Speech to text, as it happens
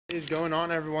What is going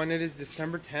on, everyone? It is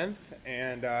December 10th,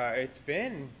 and it's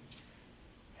been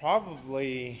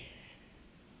probably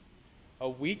a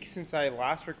week since I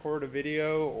last recorded a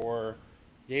video or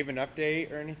gave an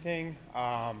update or anything.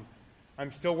 I'm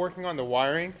still working on the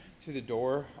wiring to the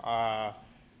door.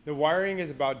 The wiring is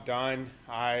about done.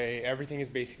 Everything is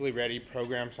basically ready.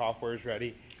 Program software is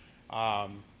ready.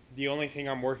 The only thing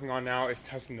I'm working on now is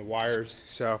tucking the wires.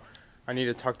 So I need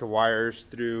to tuck the wires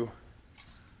through.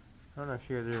 I don't know if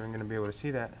you guys are even going to be able to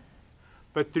see that,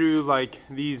 but through like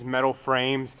these metal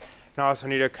frames. And I also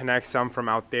need to connect some from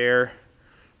out there,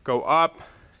 go up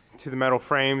to the metal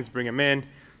frames, bring them in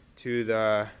to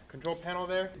the control panel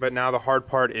there. But now the hard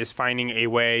part is finding a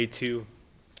way to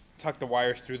tuck the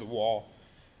wires through the wall.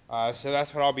 So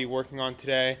that's what I'll be working on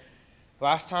today.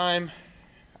 Last time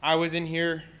I was in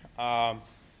here, I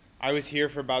was here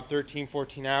for about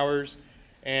 13-14 hours.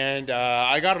 And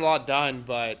I got a lot done,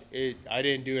 but I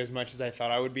didn't do as much as I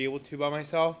thought I would be able to by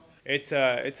myself. It's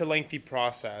a lengthy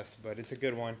process, but it's a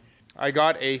good one. I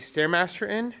got a Stairmaster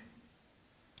in.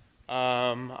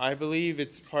 I believe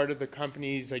it's part of the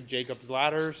company's like Jacob's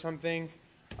Ladder or something,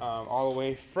 all the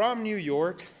way from New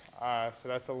York. So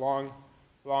that's a long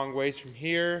ways from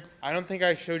here. I don't think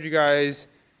I showed you guys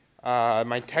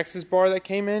my Texas bar that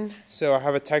came in. So I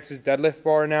have a Texas deadlift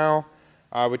bar now.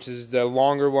 Which is the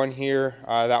longer one here.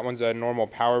 That one's a normal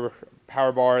power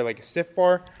bar, like a stiff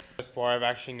bar. Stiff bar, I've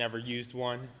actually never used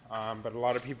one, but a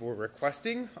lot of people were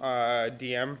requesting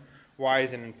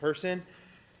DM-wise and in person.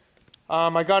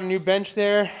 I got a new bench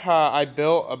there. I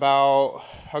built about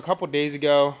a couple days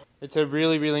ago. It's a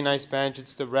really nice bench.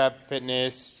 It's the Rep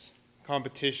Fitness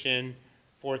Competition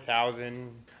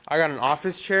 4000. I got an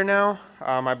office chair now.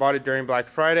 I bought it during Black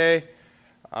Friday.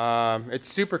 It's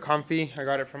super comfy. I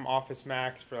got it from Office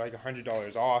Max for like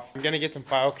 $100 off. I'm gonna get some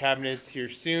file cabinets here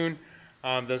soon.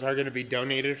 Those are gonna be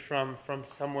donated from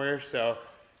somewhere, so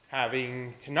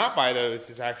having to not buy those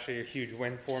is actually a huge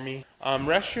win for me.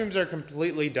 Restrooms are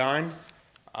completely done.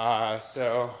 I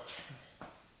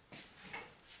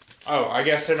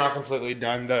guess they're not completely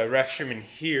done. The restroom in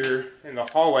here in the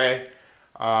hallway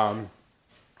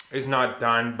is not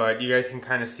done, but you guys can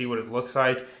kind of see what it looks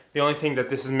like. The only thing that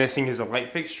this is missing is a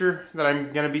light fixture that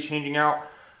I'm going to be changing out.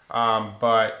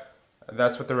 But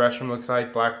that's what the restroom looks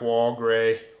like. Black wall,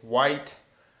 gray, white,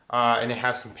 and it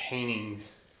has some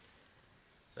paintings.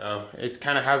 So it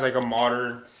kind of has like a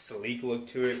modern, sleek look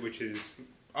to it, which is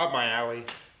up my alley,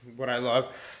 what I love.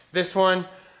 This one,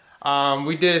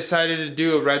 we decided to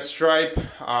do a red stripe.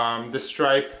 The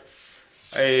stripe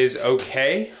is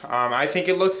okay. I think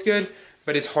it looks good,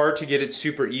 but it's hard to get it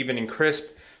super even and crisp.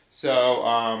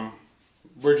 So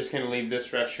we're just going to leave this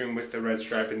restroom with the red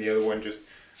stripe and the other one just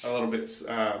a little bit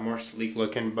more sleek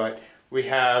looking. But we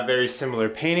have very similar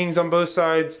paintings on both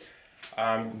sides.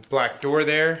 Black door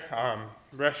there.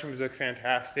 Restrooms look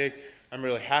fantastic. I'm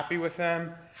really happy with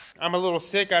them. I'm a little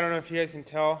sick. I don't know if you guys can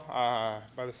tell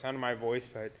by the sound of my voice,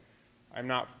 but I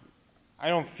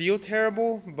don't feel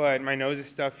terrible, but my nose is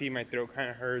stuffy, my throat kind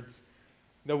of hurts.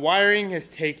 The wiring is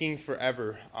taking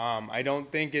forever. I don't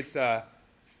think it's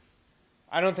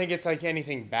like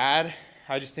anything bad.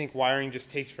 I just think wiring just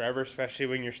takes forever, especially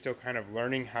when you're still kind of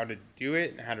learning how to do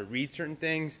it and how to read certain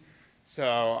things.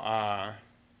 So,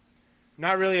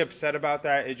 not really upset about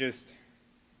that.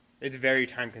 It's very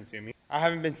time consuming. I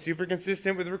haven't been super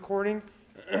consistent with recording,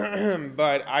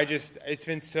 but it's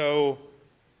been so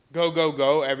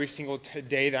go every single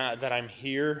day that I'm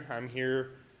here. I'm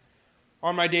here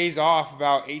on my days off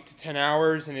about 8 to 10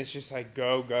 hours, and it's just like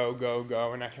go,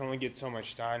 and I can only get so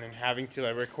much done. And having to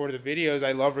like record the videos,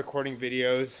 I love recording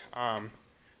videos.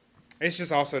 It's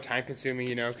just also time consuming,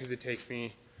 you know, because it takes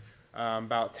me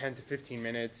about 10 to 15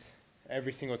 minutes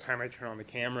every single time I turn on the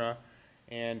camera,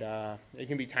 and it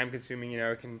can be time consuming, you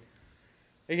know. It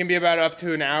can be about up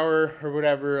to an hour or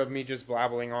whatever of me just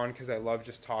blabbling on because I love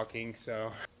just talking.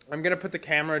 So I'm gonna put the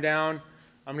camera down.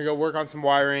 I'm gonna go work on some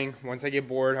wiring. Once I get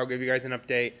bored, I'll give you guys an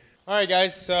update. All right,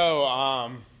 guys, so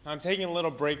I'm taking a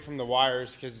little break from the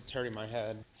wires because it's hurting my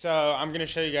head. So I'm gonna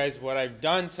show you guys what I've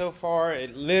done so far.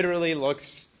 It literally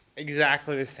looks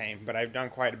exactly the same, but I've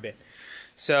done quite a bit.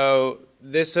 So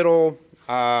this little,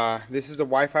 this is the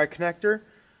Wi-Fi connector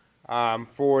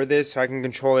for this, so I can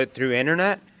control it through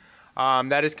internet.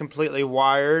 That is completely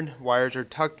wired. Wires are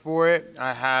tucked for it.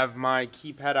 I have my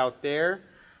keypad out there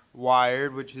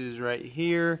wired, which is right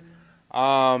here,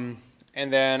 and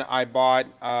then I bought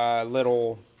a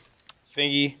little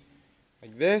thingy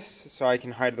like this so I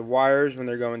can hide the wires when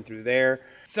they're going through there.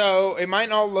 So it might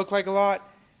not look like a lot,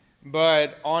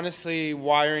 but honestly,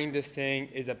 wiring this thing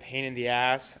is a pain in the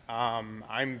ass.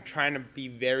 I'm trying to be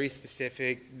very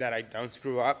specific that I don't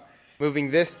screw up.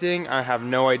 Moving this thing, I have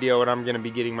no idea what I'm gonna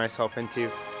be getting myself into.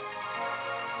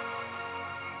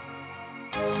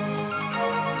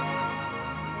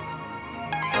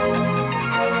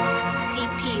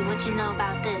 CP, what you know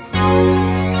about this?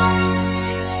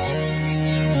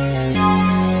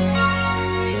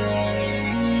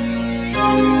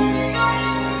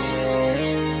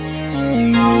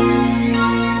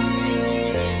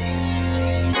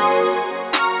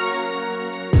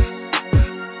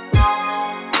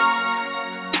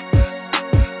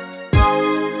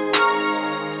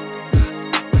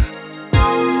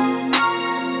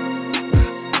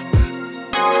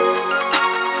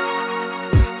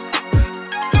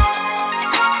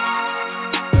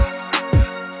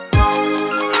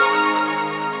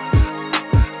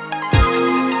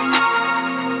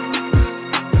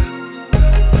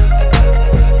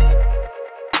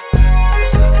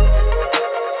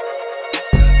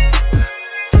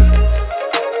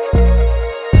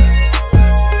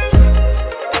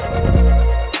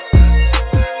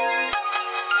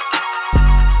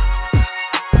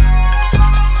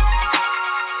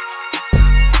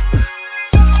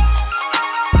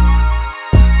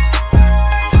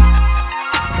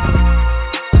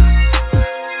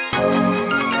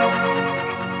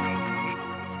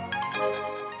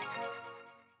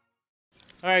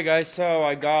 Alright guys, so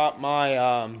I got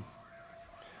my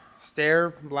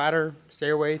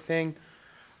stairway thing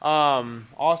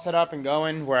all set up and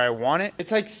going where I want it.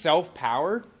 It's like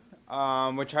self-powered,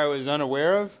 which I was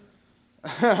unaware of.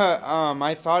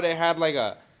 I thought it had like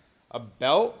a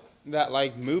belt that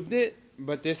like moved it,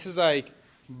 but this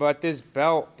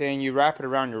belt thing, you wrap it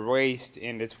around your waist,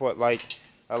 and it's what like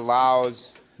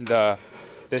allows the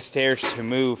stairs to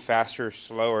move faster or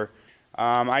slower.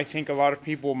 I think a lot of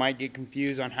people might get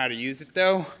confused on how to use it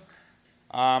though.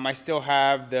 I still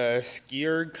have the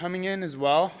skier coming in as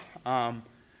well,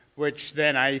 which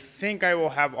then I think I will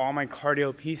have all my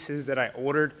cardio pieces that I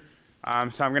ordered.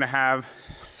 So I'm going to have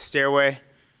stairway,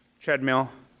 treadmill,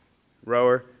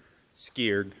 rower,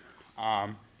 skier.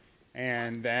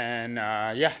 And then,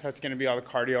 yeah, that's going to be all the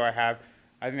cardio I have.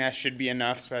 I think that should be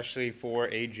enough, especially for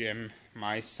a gym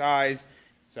my size.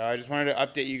 So I just wanted to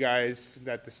update you guys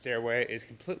that the stairway is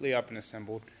completely up and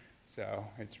assembled. So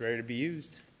it's ready to be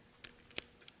used.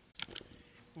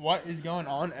 What is going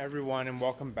on, everyone, and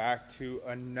welcome back to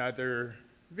another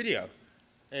video.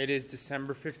 It is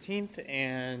December 15th,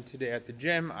 and today at the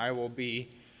gym I will be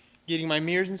getting my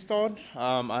mirrors installed.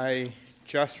 I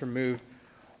just removed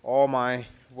all my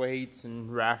weights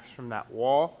and racks from that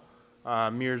wall.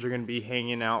 Mirrors are going to be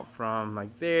hanging out from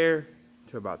like there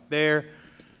to about there.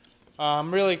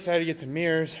 I'm really excited to get some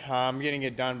mirrors. I'm getting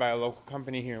it done by a local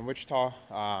company here in Wichita.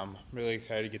 I'm really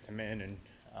excited to get them in and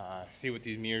see what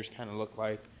these mirrors kind of look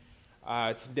like.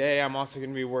 Today I'm also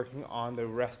going to be working on the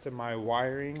rest of my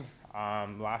wiring.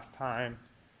 Last time,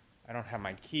 I don't have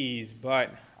my keys,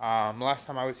 but last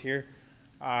time I was here,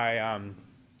 I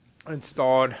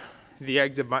installed the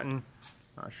exit button.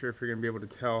 Not sure if you're going to be able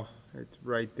to tell. It's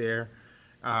right there.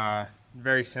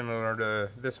 Very similar to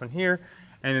this one here.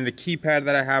 And then the keypad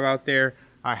that I have out there,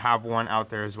 I have one out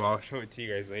there as well. I'll show it to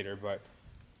you guys later. But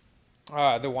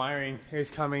the wiring is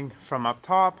coming from up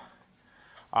top.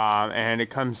 And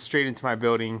it comes straight into my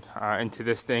building, into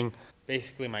this thing.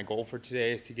 Basically, my goal for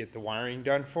today is to get the wiring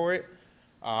done for it.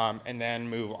 And then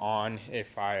move on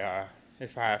if I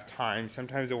have time.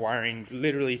 Sometimes the wiring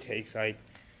literally takes like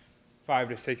 5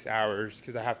 to 6 hours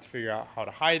because I have to figure out how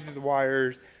to hide the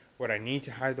wires, what I need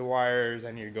to hide the wires,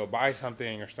 I need to go buy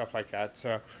something or stuff like that.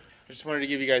 So I just wanted to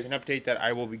give you guys an update that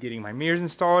I will be getting my mirrors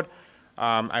installed.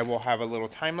 I will have a little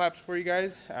time lapse for you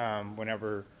guys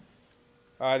whenever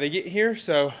they get here.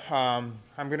 So I'm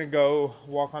gonna go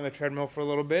walk on the treadmill for a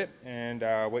little bit and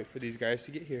wait for these guys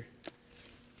to get here.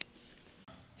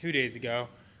 2 days ago,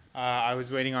 I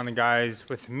was waiting on the guys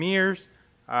with the mirrors.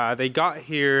 They got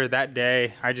here that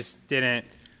day. I just didn't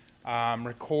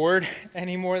record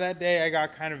anymore that day. I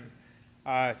got kind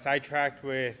of sidetracked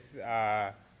with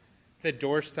the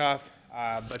door stuff,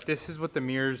 but this is what the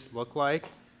mirrors look like.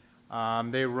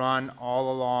 They run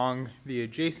all along the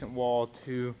adjacent wall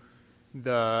to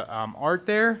the art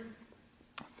there.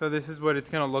 So this is what it's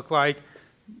going to look like.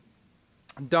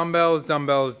 Dumbbells,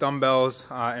 dumbbells, dumbbells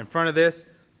in front of this.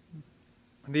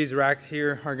 These racks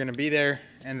here are going to be there,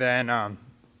 and then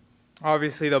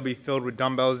obviously they'll be filled with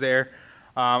dumbbells there.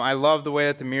 I love the way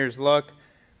that the mirrors look.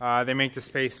 They make the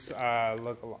space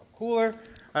look a lot cooler.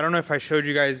 I don't know if I showed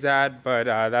you guys that, but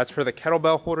that's where the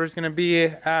kettlebell holder is going to be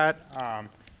at.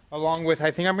 Along with,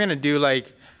 I think I'm going to do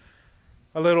like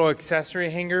a little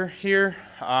accessory hanger here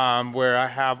where I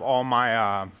have all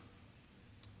my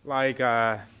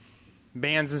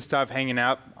bands and stuff hanging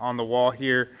up on the wall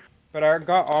here. But I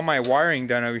got all my wiring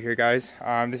done over here, guys.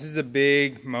 This is a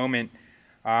big moment.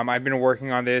 I've been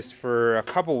working on this for a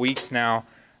couple weeks now.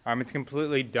 It's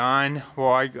completely done.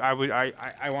 Well,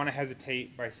 I want to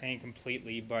hesitate by saying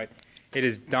completely, but it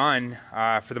is done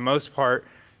for the most part.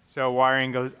 So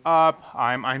wiring goes up.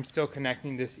 I'm still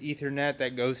connecting this Ethernet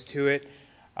that goes to it,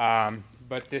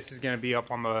 but this is going to be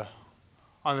up on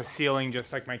the ceiling,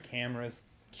 just like my cameras.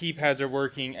 Keypads are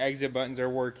working, exit buttons are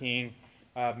working,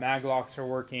 mag locks are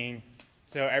working.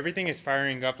 So everything is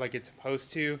firing up like it's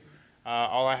supposed to.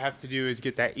 All I have to do is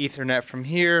get that Ethernet from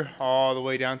here all the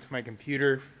way down to my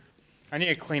computer. I need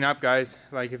to clean up, guys.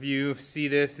 Like, if you see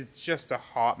this, it's just a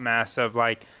hot mess of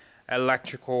like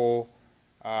electrical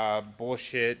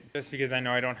bullshit, just because I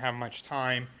know I don't have much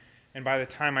time. And by the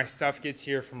time my stuff gets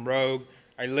here from Rogue,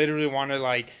 I literally want to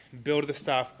like build the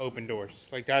stuff, open doors.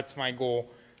 Like, that's my goal.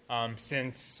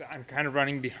 Since I'm kind of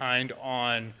running behind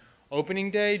on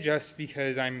opening day, just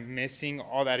because I'm missing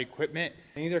all that equipment.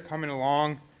 Things are coming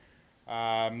along,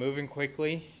 moving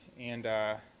quickly, and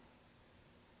I'm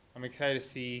excited to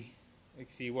see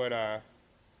what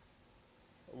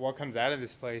comes out of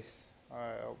this place.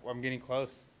 I'm getting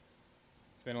close.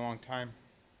 It's been a long time.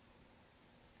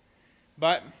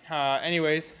 But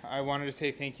anyways, I wanted to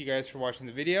say thank you guys for watching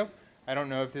the video. I don't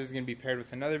know if this is going to be paired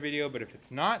with another video, but if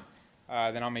it's not,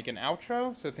 then I'll make an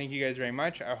outro. So thank you guys very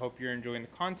much. I hope you're enjoying the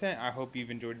content. I hope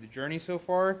you've enjoyed the journey so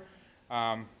far.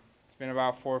 It's been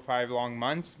about 4 or 5 long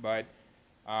months, but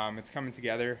it's coming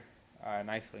together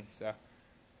nicely. So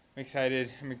I'm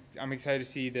excited. I'm excited to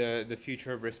see the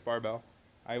future of Wrist Barbell.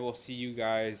 I will see you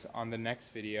guys on the next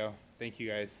video. Thank you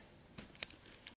guys.